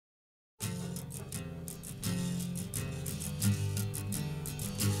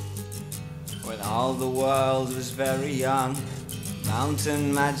when all the world was very young.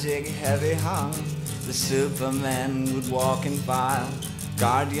 Mountain magic heavy hung, the supermen would walk in file,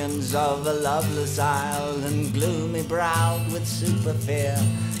 guardians of a loveless isle, and gloomy browed with super fear.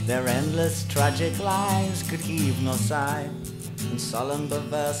 Their endless tragic lives could heave no sigh, in solemn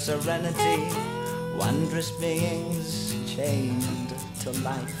perverse serenity, wondrous beings chained to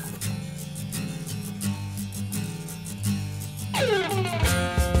life.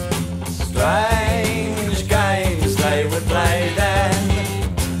 Strange games they would play then,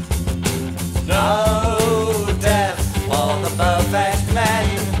 no death for the perfect men.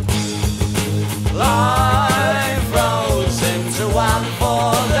 Life rolls into one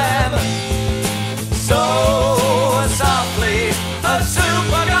for them, so softly a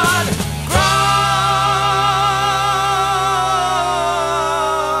super god cries.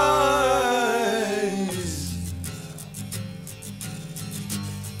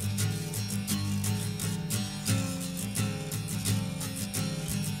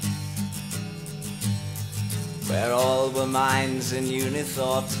 Where all were minds in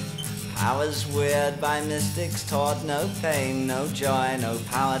unithought, powers weird by mystics taught, no pain, no joy, no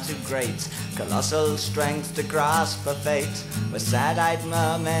power too great, colossal strength to grasp a fate, where sad-eyed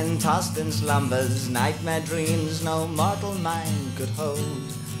mermen tossed in slumbers, nightmare dreams no mortal mind could hold.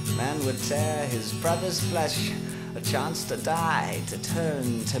 Man would tear his brother's flesh, a chance to die, to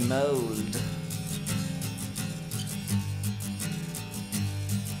turn to mold.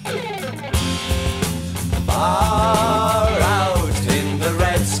 Far out in the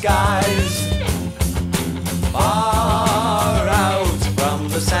red skies,